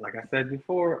 like I said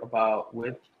before about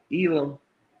with Elam,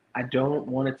 I don't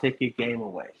want to take your game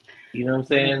away. You know what I'm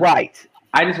saying? Right.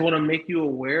 I just want to make you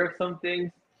aware of some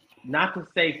things, not to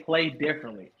say play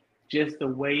differently. Just the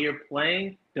way you're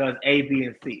playing does A, B,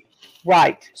 and C.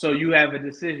 Right. So you have a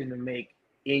decision to make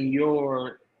in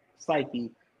your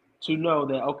psyche to know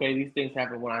that, okay, these things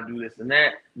happen when I do this and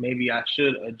that. Maybe I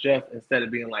should adjust instead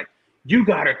of being like, you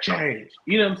got to change.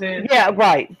 You know what I'm saying? Yeah,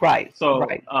 right. So,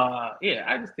 right.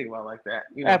 I just think about it like that.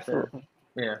 You know Absolutely.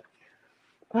 Yeah.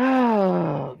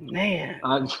 Oh man.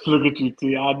 I just look at you,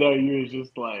 T. I know you was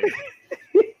just like,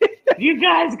 you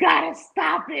guys gotta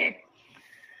stop it.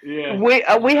 Yeah.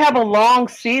 We have a long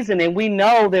season and we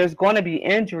know there's going to be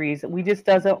injuries. We do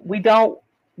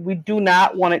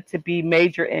not want it to be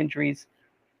major injuries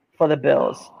for the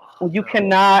Bills. You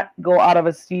cannot go out of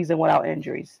a season without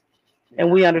injuries. And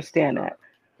we understand that.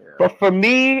 Yeah. But for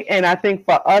me, and I think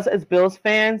for us as Bills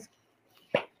fans,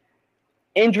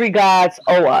 injury gods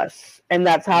owe us. And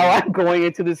that's how I'm going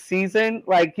into the season.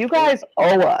 Like, you guys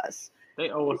owe us. They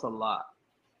owe us a lot.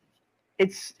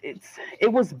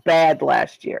 It was bad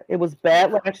last year. It was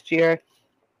bad last year.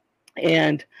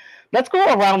 And let's go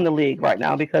around the league right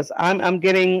now because I'm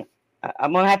gonna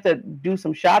have to do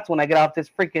some shots when I get off this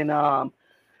freaking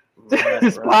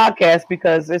this podcast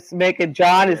because it's making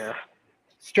John is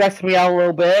stressing me out a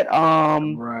little bit.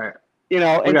 Right. You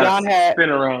know, and John had spin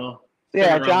around.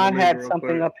 John had something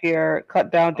quick. Up here.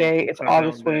 Cut down day. It's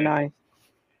August 29th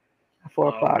at 4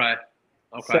 o'clock.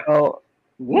 Okay. So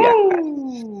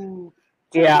woo!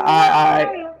 Yeah,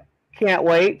 I can't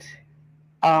wait.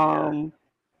 But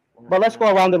let's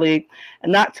go around the league.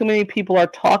 And not too many people are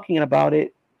talking about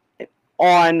it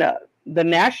on the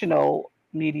national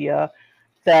media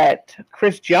that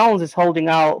Chris Jones is holding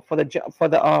out for the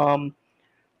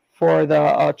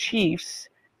Chiefs,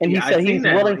 and he said he's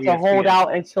willing to hold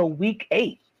out until week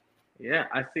 8. Yeah,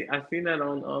 I seen that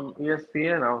on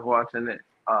ESPN. I was watching it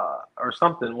or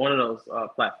something, one of those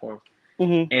platforms.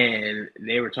 Mm-hmm. And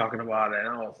they were talking about it, and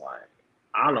I was like,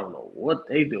 I don't know what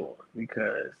they doing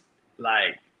because,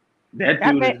 like, that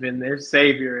dude has been their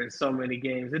savior in so many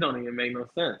games. It don't even make no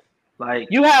sense. Like,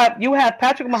 you have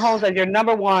Patrick Mahomes as your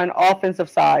number one offensive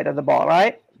side of the ball,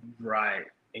 right? Right.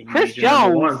 And Chris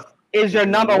Jones is your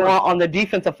number one on the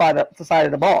defensive side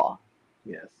of the ball.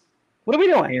 Yes. What are we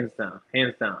doing? Hands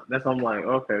down. That's what I'm like,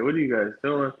 okay, what are you guys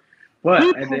doing?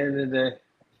 But at the end of the day,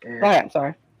 go ahead. I'm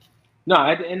sorry. No,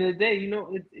 at the end of the day, you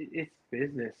know, it's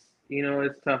business. You know,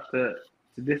 it's tough to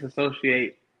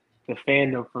disassociate the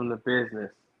fandom from the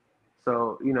business.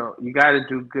 So, you know, you got to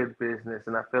do good business.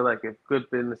 And I feel like if good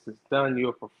business is done,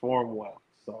 you'll perform well.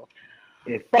 So,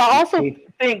 but I also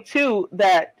think, too,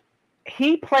 that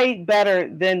he played better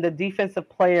than the defensive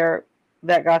player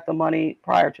that got the money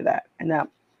prior to that. And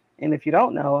if you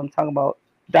don't know, I'm talking about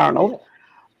Darnold.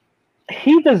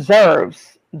 He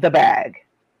deserves the bag.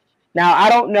 Now, I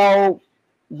don't know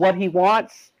what he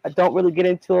wants. I don't really get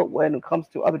into it when it comes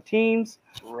to other teams.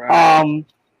 Right.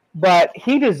 But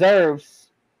he deserves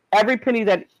every penny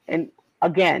that, and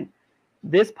again,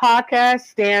 this podcast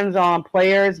stands on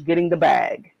players getting the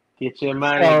bag. Get your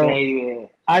money, baby.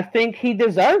 I think he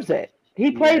deserves it.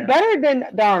 He played better than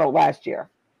Darnold last year.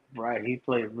 Right. He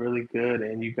played really good,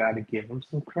 and you got to give him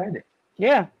some credit.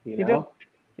 Yeah, you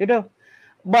do.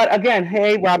 But again,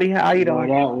 hey, Robbie, how you doing?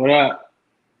 What up?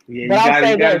 Yeah,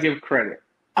 you gotta give credit.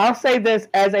 I'll say this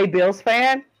as a Bills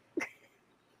fan.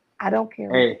 I don't care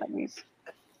what that means.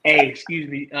 Hey, excuse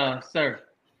me, sir.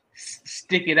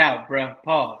 Stick it out, bro.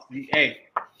 Pause. Hey,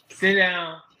 sit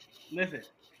down. Listen,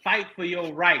 fight for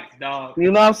your rights, dog.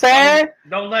 You know what I'm saying?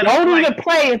 Don't even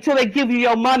play until they give you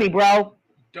your money, bro.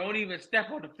 Don't even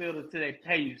step on the field until they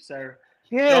pay you, sir.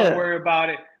 Yeah. Don't worry about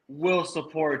it. We'll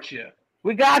support you.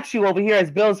 We got you over here as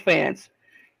Bills fans.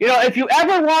 You know, if you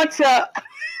ever want to,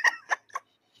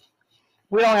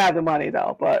 we don't have the money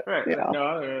though, but you know,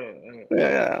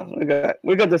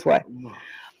 we're good this way.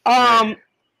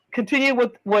 Continue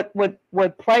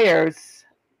with players.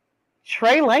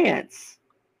 Trey Lance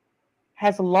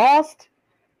has lost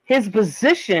his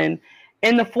position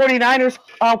in the 49ers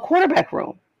quarterback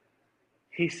room.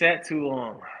 He sat too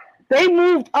long. They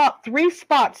moved up 3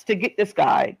 spots to get this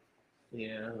guy.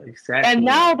 Yeah, exactly. And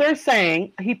now they're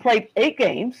saying he played 8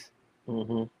 games.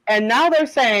 Mm-hmm. And now they're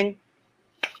saying,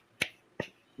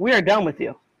 we are done with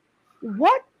you.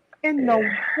 What in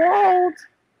the world?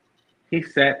 He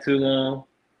sat too long.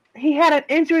 He had an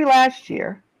injury last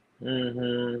year.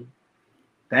 Mm-hmm.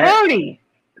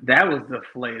 That was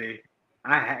deflating.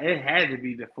 It had to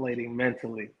be deflating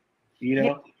mentally. You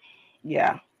know?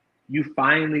 Yeah. You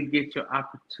finally get your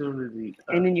opportunity.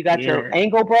 And then you got your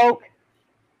ankle broke.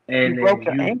 And you broke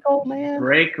your ankle, man.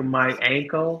 Break my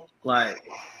ankle, like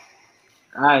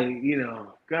God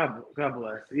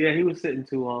bless. Yeah, he was sitting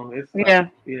too long. It's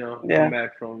come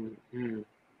back from.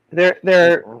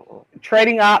 They're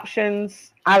trading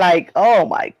options. I like. Oh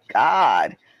my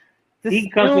God, he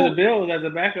comes to the Bills as a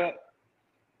backup.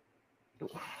 You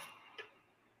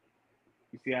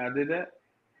see how I did that?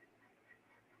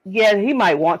 Yeah, he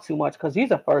might want too much because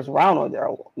he's a first rounder there,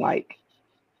 Mike.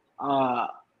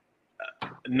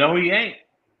 No, he ain't.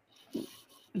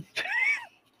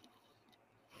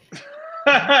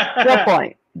 Good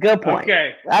point. Good point.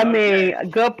 Okay. I mean,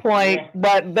 good point. Yeah.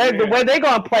 But the way they're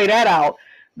gonna play that out,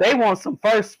 they want some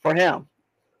firsts for him.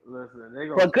 Listen, they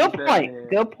gonna But good keep that point. man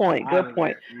Good point. out Good of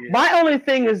point. there. Yeah. My only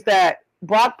thing is that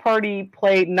Brock Purdy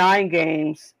played 9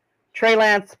 games, Trey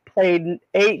Lance played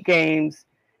 8 games,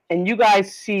 and you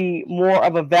guys see more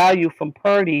of a value from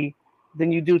Purdy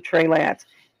than you do Trey Lance.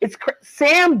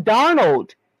 Sam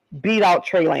Darnold beat out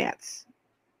Trey Lance.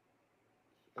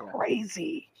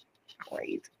 Crazy.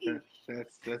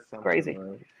 That's something, Crazy.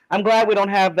 man. I'm glad we don't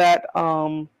have that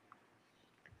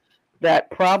that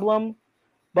problem.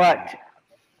 But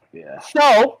Yeah.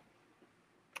 so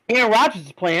Aaron Rodgers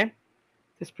is playing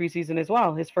this preseason as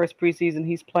well. His first preseason,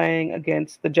 he's playing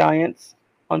against the Giants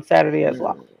on Saturday as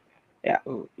well. Yeah.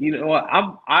 Ooh, you know what?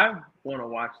 I want to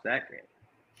watch that game.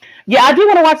 Yeah, I do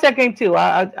want to watch that game too.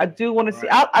 I do want to see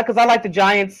Right. because I like the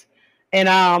Giants, and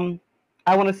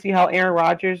I want to see how Aaron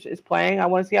Rodgers is playing. I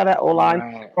want to see how that O line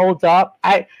Right. holds up.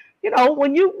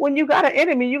 When you got an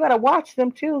enemy, you got to watch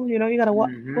them too. You got to watch.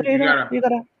 Mhm. You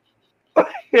gotta.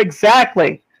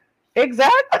 Exactly.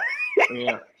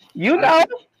 Yeah. You know.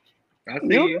 I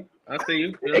see you. I see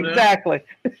you. Feel that? Exactly.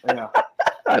 Yeah.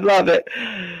 I love it.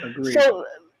 Agreed. So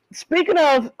speaking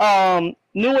of not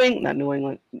New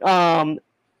England,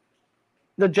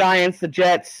 the Giants, the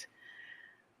Jets,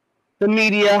 the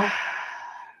media.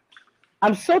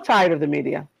 I'm so tired of the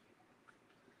media.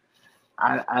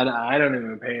 I don't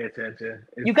even pay attention.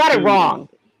 It's You got it too- wrong.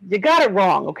 You got it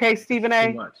wrong, okay, Stephen Too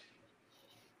A. much.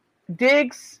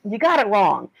 Diggs, you got it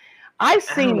wrong. I I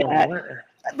seen don't know that. what-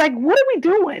 Like, what are we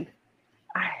doing?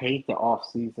 I hate the off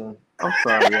season. I'm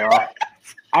sorry, y'all.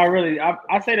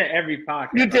 I say that every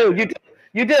podcast.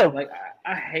 You do. Like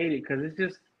I hate it because it's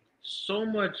just so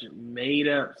much made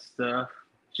up stuff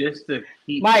just to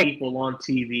keep Mike, people on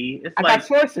TV. It's I like, got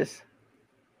sources.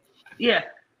 yeah,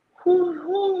 who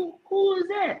is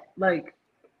that? Like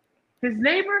his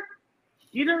neighbor?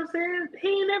 You know what I'm saying? He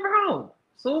ain't never home.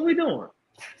 So what we doing?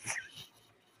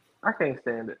 I can't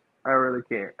stand it. I really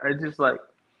can't. I just like,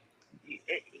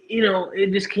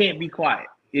 it just can't be quiet.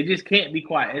 It just can't be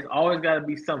quiet. It's always got to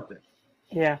be something.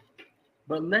 Yeah.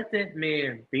 But let that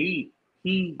man be.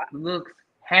 He looks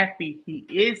happy. He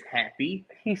is happy.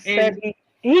 He said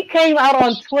he came out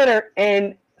on Twitter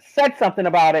and said something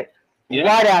about it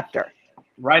right after.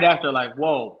 Right after, like,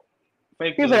 whoa.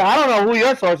 Fake He's news. like, I don't know who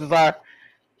your sources are.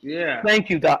 Yeah. Thank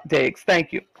you, Diggs.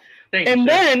 Thank you. Thank you, And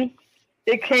sir. then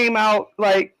it came out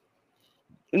like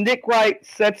Nick Wright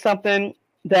said something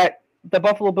that the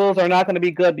Buffalo Bills are not going to be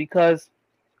good because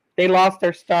they lost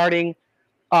their starting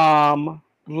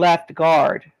left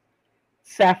guard,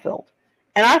 Saffield.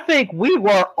 And I think we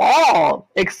were all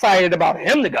excited about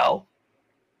him to go.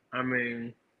 I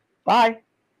mean,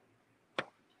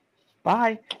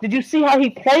 Bye. Did you see how he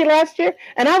played last year?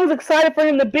 And I was excited for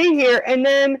him to be here. And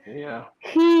then yeah,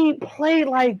 he played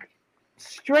like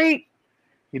straight.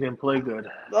 he didn't play good.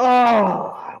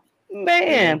 Oh, He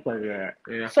man. didn't play good.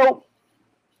 Yeah. So,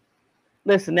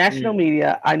 listen, national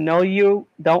media, I know you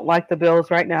don't like the Bills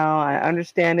right now. I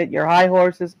understand it. Your high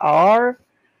horses are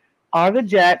the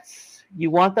Jets.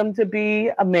 You want them to be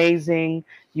amazing.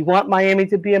 You want Miami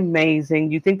to be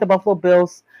amazing. You think the Buffalo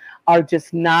Bills are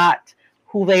just not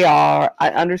who they are. I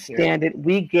understand it.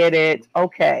 We get it.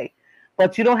 Okay.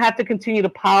 But you don't have to continue to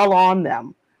pile on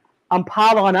them.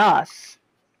 Pile on us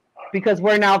because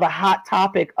we're now the hot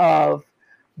topic of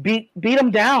beat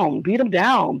them down.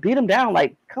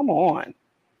 Like, come on.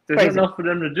 There's Crazy. enough for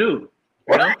them to do.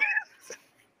 You know?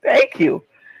 Thank you.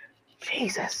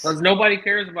 Jesus. Because nobody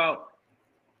cares about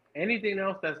anything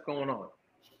else that's going on.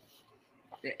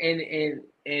 And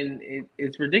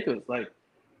it's ridiculous. Like,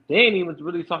 they ain't even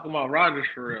really talking about Rodgers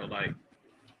for real. Like,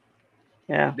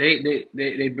 Yeah.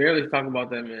 they barely talk about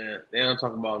that man. They don't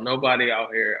talk about nobody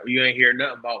out here. You ain't hear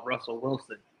nothing about Russell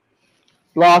Wilson.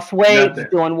 Lost weight, Nothing.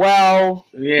 doing well.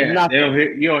 Yeah, Nothing.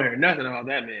 you don't hear nothing about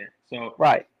that man. So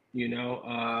Right.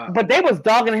 But they was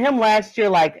dogging him last year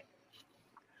like,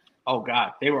 oh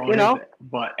God, they were on You know? his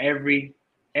but every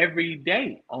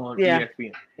day on Yeah.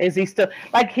 ESPN. is he still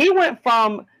like he went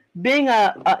from being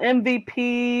a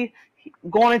MVP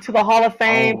going into the Hall of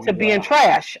Fame Oh, to being yeah.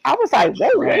 trash. I was like, whoa,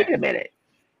 wait Trash. a minute.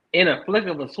 In a flick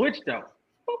of a switch, though.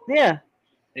 Yeah.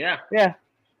 Yeah,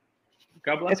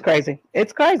 God bless. It's crazy.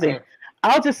 It's crazy. Yeah.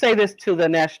 I'll just say this to the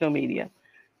national media.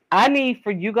 I need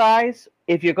for you guys,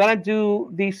 if you're gonna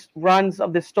do these runs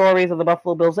of the stories of the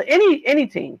Buffalo Bills, or any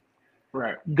team,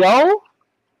 Right. go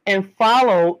and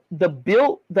follow the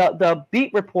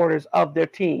beat reporters of their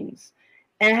teams.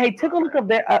 And hey, take a look at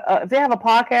their if they have a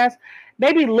podcast,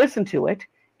 maybe listen to it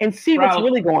and see what's Browse.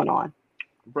 really going on.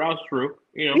 browse through.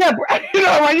 You know. Yeah, you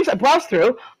know, when you said browse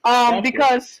through,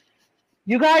 because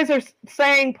you guys are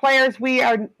saying players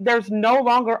there's no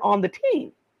longer on the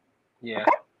team. Yeah.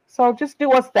 Okay? So just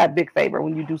do us that big favor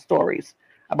when you do stories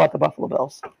about the Buffalo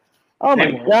Bills. Oh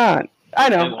my God. I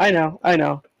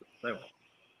know.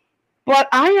 But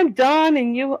I am done,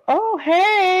 and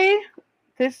hey,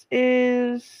 this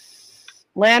is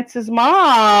Lance's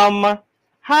mom.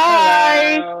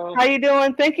 Hi. Hello. How you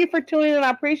doing? Thank you for tuning in. I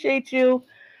appreciate you.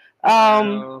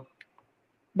 Hello.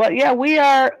 But yeah, we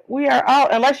are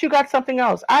out. Unless you got something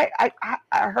else. I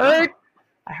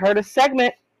heard a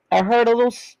segment. I heard a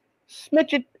little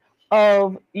smidget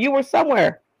of you were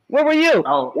somewhere. Where were you?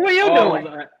 What were you doing?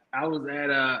 I was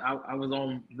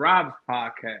on Rob's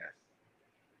podcast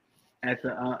at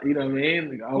the you know what I mean,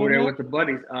 like over there with the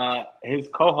buddies. His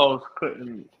co-host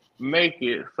couldn't make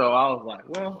it, so I was like,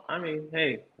 well, I mean,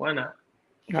 hey, why not?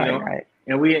 You know? Right.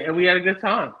 And we had a good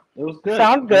time. It was good.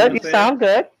 Sound good. You sound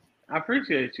good. I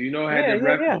appreciate you. You know, I had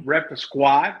to rep the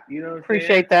squad. You know what I'm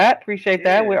Appreciate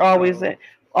that. We're always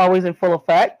in full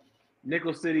effect.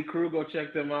 Nickel City Crew, go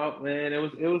check them out, man. It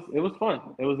was fun.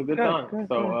 It was a good time.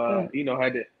 Good. You know,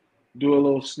 had to do a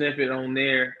little snippet on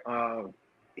there.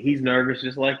 He's nervous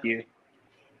just like you.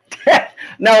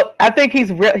 No, I think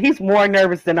he's more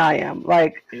nervous than I am.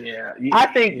 Like, I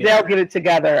think they'll get it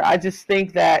together. I just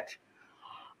think that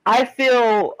I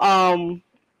feel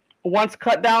once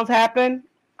cut downs happen,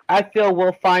 I feel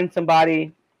we'll find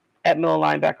somebody at middle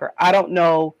linebacker. I don't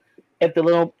know if the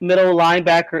little middle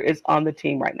linebacker is on the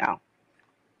team right now.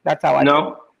 That's how I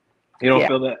feel. You don't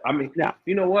feel that? I mean, no.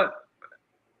 You know what?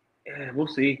 We'll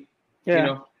see. Yeah. You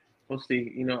know, we'll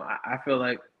see. You know, I feel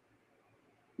like,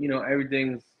 you know,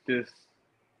 everything's just,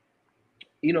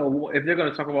 you know, if they're going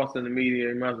to talk about us in the media,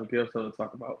 you might as well give us something to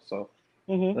talk about. So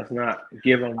let's not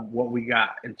give them what we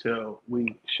got until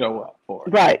we show up for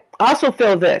it. Right. I also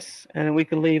feel this, and we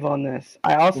can leave on this.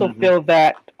 I also feel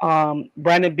that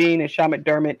Brandon Beane and Sean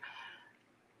McDermott,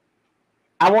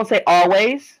 I won't say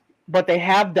always, but they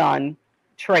have done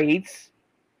trades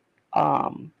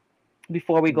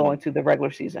before we go into the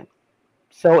regular season.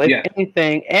 So if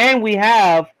anything, and we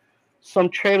have some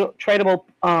tradable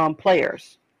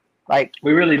players. Like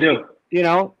we really do. You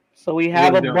know, so we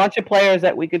have a bunch of players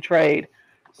that we could trade.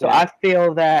 So I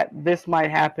feel that this might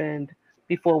happen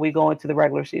before we go into the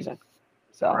regular season.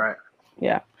 So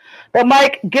yeah. But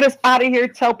Mike, get us out of here.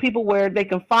 Tell people where they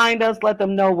can find us. Let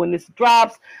them know when this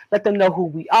drops. Let them know who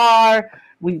we are.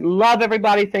 We love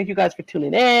everybody. Thank you guys for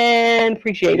tuning in.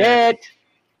 Appreciate it.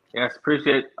 Yes,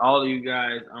 appreciate all of you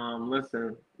guys.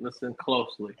 Listen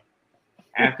closely.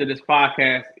 After this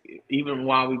podcast, even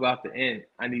while we about to end,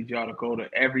 I need y'all to go to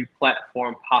every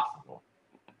platform possible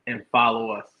and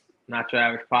follow us. Not Your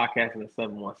Average Podcast in the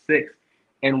 716,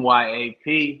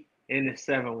 NYAP in the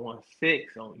 716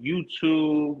 on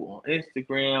YouTube, on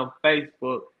Instagram,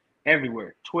 Facebook,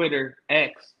 everywhere, Twitter,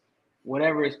 X,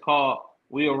 whatever it's called,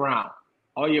 we around.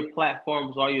 All your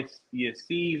platforms, all your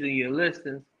C's and your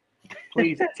listens,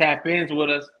 please tap in with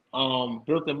us.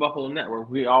 Built-in Buffalo Network,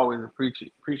 we always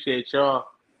appreciate y'all.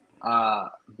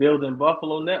 Built-in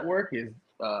Buffalo Network is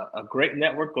a great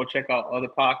network. Go check out other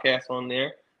podcasts on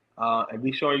there. And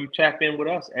be sure you tap in with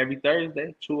us every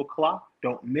Thursday, 2 o'clock.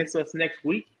 Don't miss us next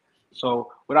week.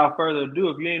 So without further ado,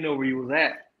 if you didn't know where you was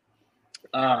at,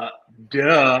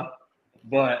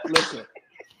 but listen,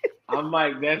 I'm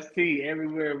Mike, that's T,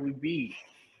 everywhere we be.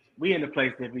 We in the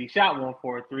place to be. Shot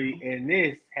 143, and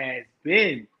this has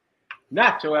been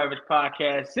Not Your Average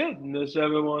Podcast, sitting the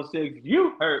 716.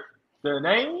 You heard the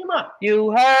name.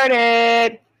 You heard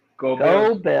it.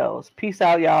 Go Bills. Peace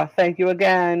out, y'all. Thank you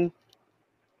again.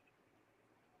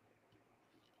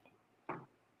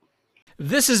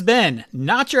 This has been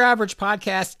Not Your Average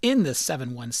Podcast in the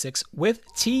 716 with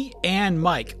T and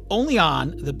Mike, only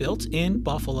on the Built-in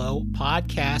Buffalo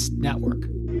Podcast Network.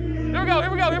 Here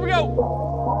we go.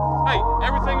 Hey,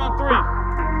 everything on 3.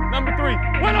 Number 3.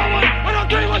 1 on 1. 1 on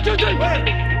 3. 1, 2, 3. Not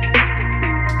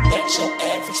Your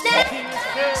Average Podcast.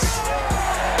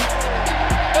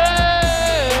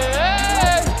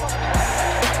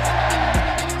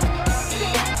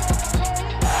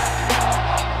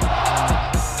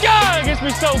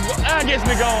 That gets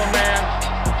me going, man.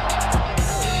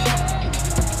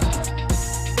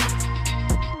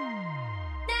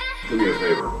 Do me a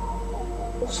favor.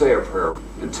 Say a prayer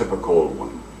in typical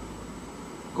one.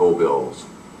 Go Bills.